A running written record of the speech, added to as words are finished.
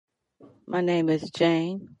My name is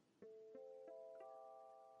Jane.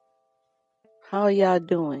 How are y'all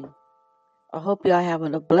doing? I hope y'all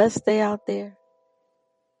having a blessed day out there.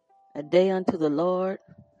 A day unto the Lord.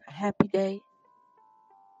 A happy day.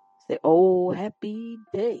 Say, oh, happy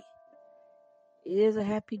day. It is a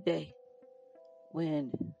happy day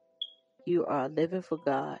when you are living for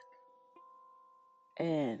God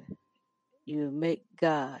and you make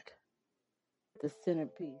God the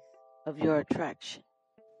centerpiece of your attraction.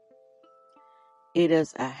 It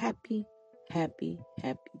is a happy, happy,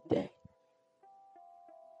 happy day.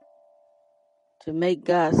 To make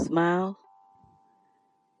God smile,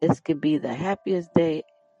 this could be the happiest day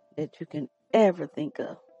that you can ever think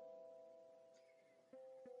of.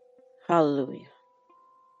 Hallelujah.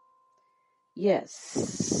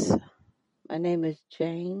 Yes, my name is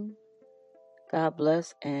Jane. God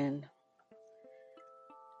bless, and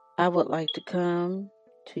I would like to come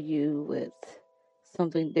to you with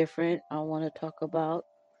something different. I want to talk about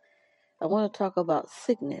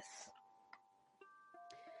sickness.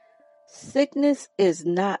 Sickness is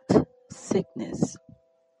not sickness.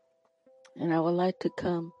 And I would like to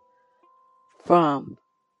come from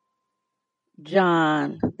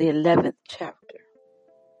John, the 11th chapter,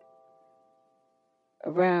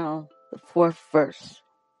 around the 4th verse.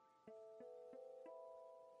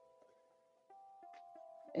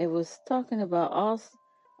 It was talking about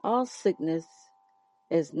all sickness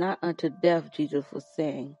is not unto death, Jesus was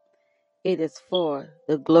saying. It is for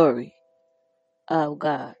the glory of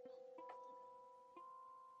God.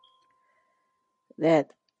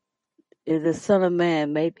 That the Son of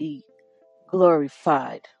Man may be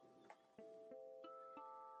glorified.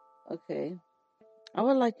 Okay. I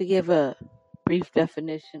would like to give a brief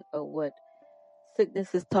definition of what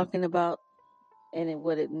sickness is talking about and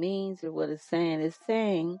what it means or what it's saying. It's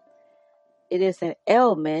saying it is an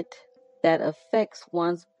ailment that affects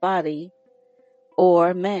one's body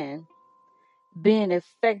or man being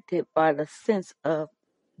affected by the sense of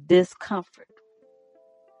discomfort.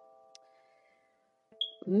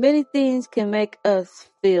 Many things can make us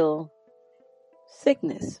feel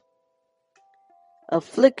sickness,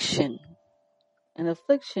 affliction. An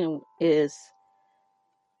affliction is,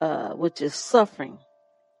 which is suffering.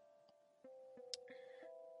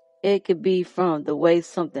 It could be from the way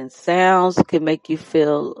something sounds. It could make you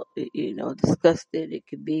feel, disgusted. It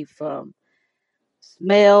could be from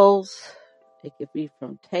smells. It could be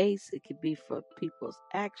from taste. It could be from people's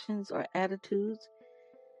actions or attitudes.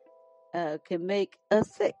 Can make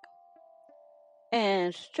us sick.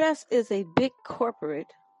 And stress is a big culprit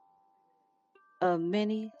of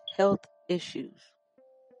many health issues.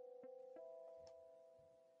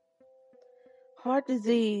 Heart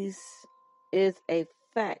disease is a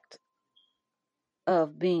fact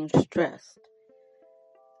of being stressed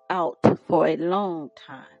out for a long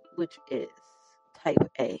time, which is type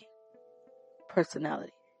A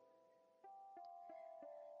personality.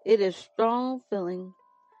 It is strong feeling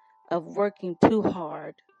of working too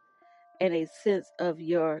hard and a sense of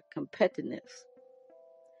your competitiveness.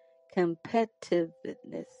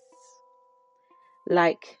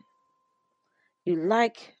 Like you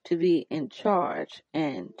like to be in charge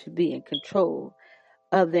and to be in control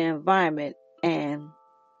of the environment and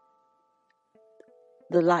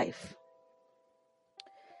the life.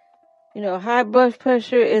 High blood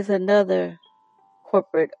pressure is another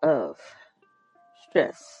corporate of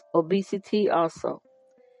stress. Obesity also.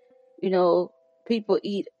 People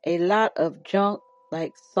eat a lot of junk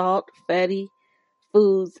like salt, fatty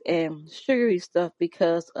foods, and sugary stuff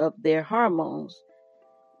because of their hormones,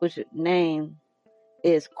 which name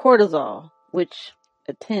is cortisol, which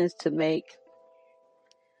tends to make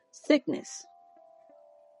sickness.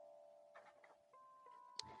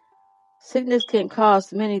 Sickness can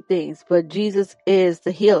cause many things, but Jesus is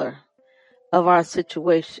the healer of our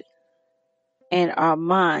situation and our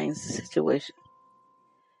mind's situation.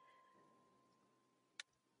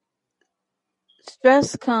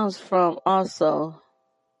 Stress comes from also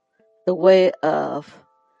the way of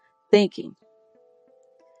thinking.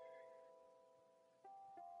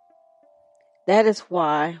 That is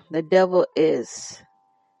why the devil is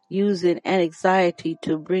using anxiety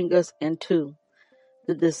to bring us into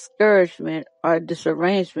the discouragement or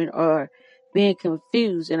disarrangement or being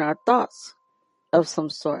confused in our thoughts of some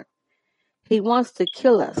sort. He wants to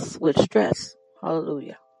kill us with stress.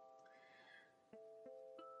 Hallelujah.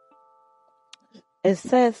 It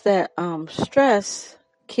says that stress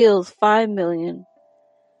kills 5 million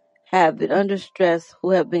have been under stress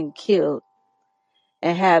who have been killed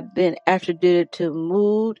and have been attributed to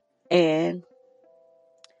mood and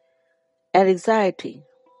anxiety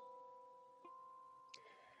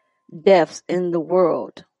deaths in the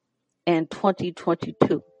world. in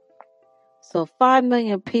 2022. So 5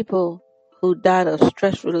 million people who died of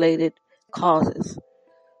stress-related causes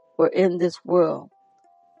were in this world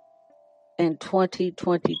in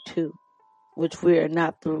 2022, which we are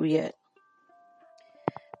not through yet.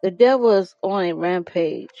 The devil is on a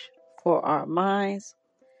rampage for our minds,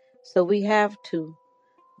 so we have to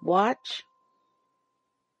watch,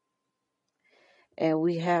 and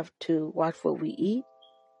we have to watch what we eat,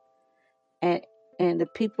 and the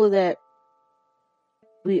people that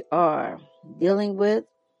we are dealing with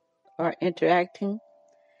are interacting.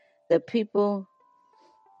 The people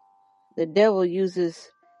the devil uses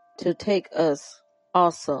to take us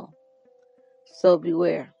also. So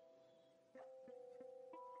beware.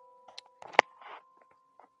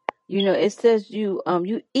 It says you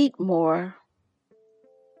eat more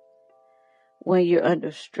when you're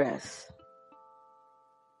under stress.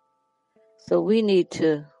 So we need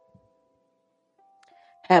to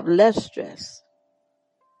have less stress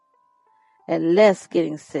and less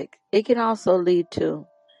getting sick. It can also lead to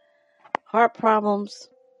heart problems.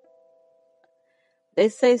 They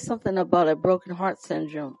say something about a broken heart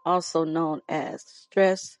syndrome, also known as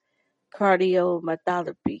stress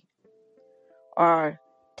cardiomyopathy or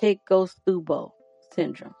Takotsubo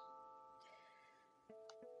syndrome.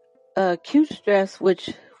 Acute stress, which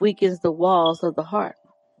weakens the walls of the heart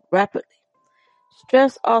rapidly.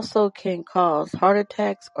 Stress also can cause heart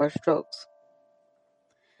attacks or strokes.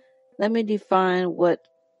 Let me define what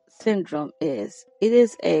syndrome is. It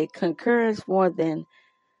is a concurrence more than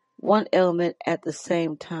one element at the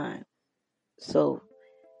same time. So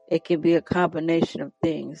it can be a combination of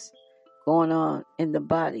things going on in the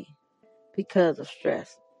body because of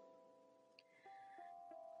stress.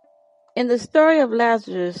 In the story of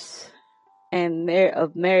Lazarus and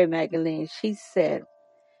of Mary Magdalene, she said,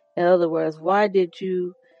 in other words, why did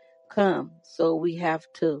you come? So we have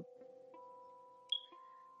to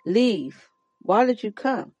leave. Why did you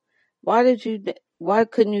come? Why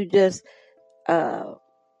couldn't you just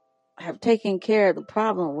have taken care of the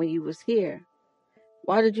problem when you was here?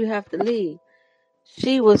 Why did you have to leave?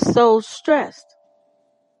 She was so stressed,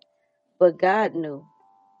 but God knew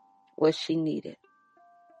what she needed.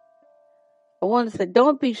 I want to say,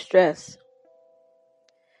 don't be stressed.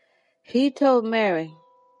 He told Mary,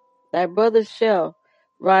 thy brother shall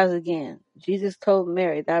rise again. Jesus told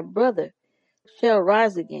Mary, thy brother shall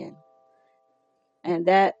rise again. And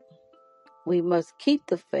that we must keep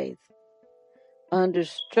the faith under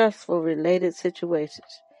stressful related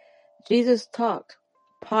situations. Jesus talked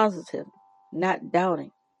positive, not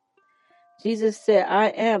doubting. Jesus said, I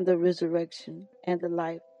am the resurrection and the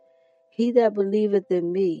life. He that believeth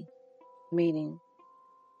in me, meaning,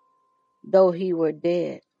 though he were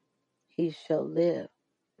dead, he shall live.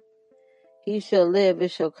 He shall live,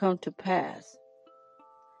 it shall come to pass.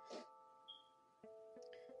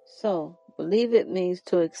 So, believe it means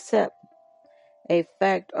to accept a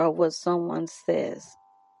fact or what someone says,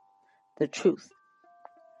 the truth.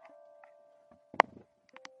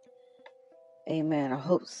 Amen. I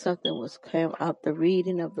hope something came out the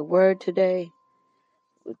reading of the word today.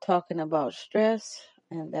 We're talking about stress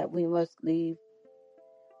and that we must leave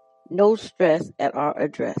no stress at our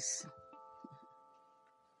address.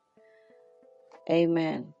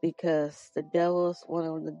 Amen. Because one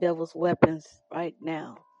of the devil's weapons right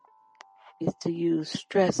now is to use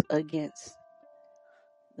stress against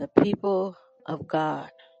the people of God,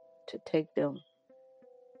 to take them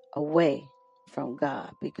away from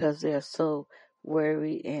God because they're so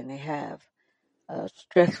worried and they have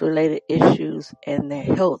stress-related issues and their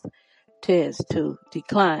health tends to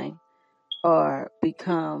decline or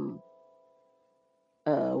become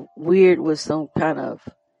weird with some kind of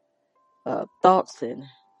thoughts and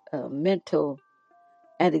mental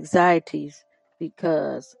anxieties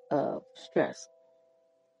because of stress.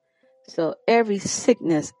 So every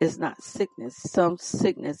sickness is not sickness. Some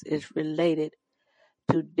sickness is related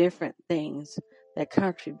to different things that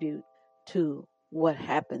contribute to what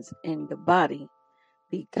happens in the body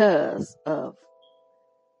because of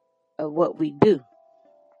what we do.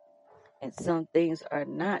 And some things are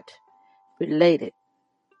not related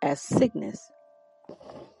as sickness.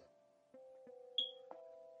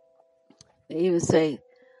 They even say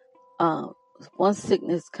once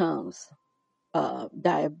sickness comes,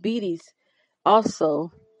 diabetes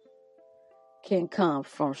also can come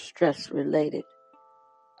from stress-related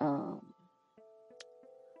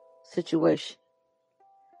situation.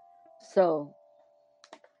 So,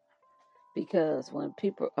 because when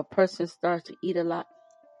a person starts to eat a lot,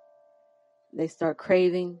 they start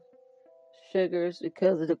craving sugars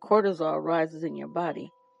because the cortisol rises in your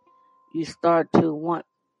body. You start to want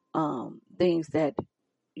things that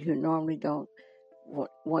you normally don't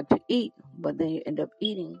want to eat, but then you end up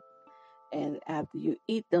eating. And after you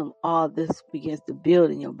eat them, all this begins to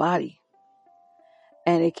build in your body.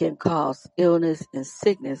 And it can cause illness and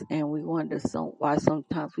sickness. And we wonder why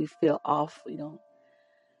sometimes we feel off, we don't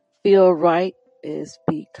feel right, is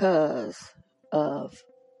because of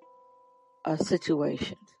our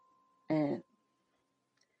situations. And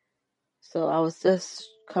so I was just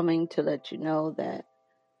coming to let you know that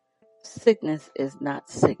sickness is not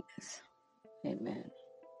sickness. Amen.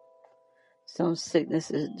 Some sickness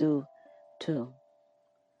is due to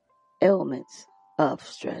ailments of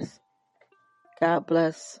stress. God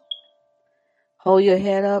bless. Hold your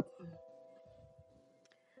head up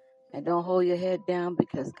and don't hold your head down,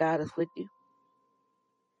 because God is with you.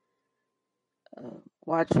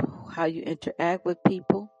 Watch how you interact with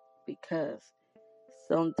people, because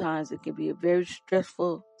sometimes it can be a very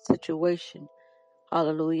stressful situation.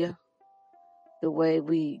 Hallelujah. The way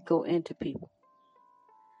we go into people.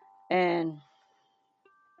 And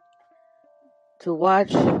to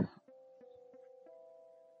watch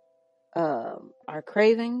our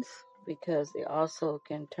cravings, because they also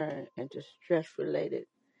can turn into stress-related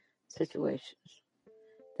situations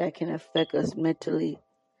that can affect us mentally,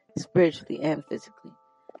 spiritually, and physically.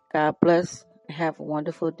 God bless. Have a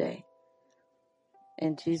wonderful day.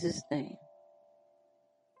 In Jesus' name.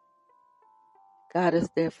 God is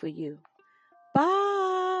there for you. Bye.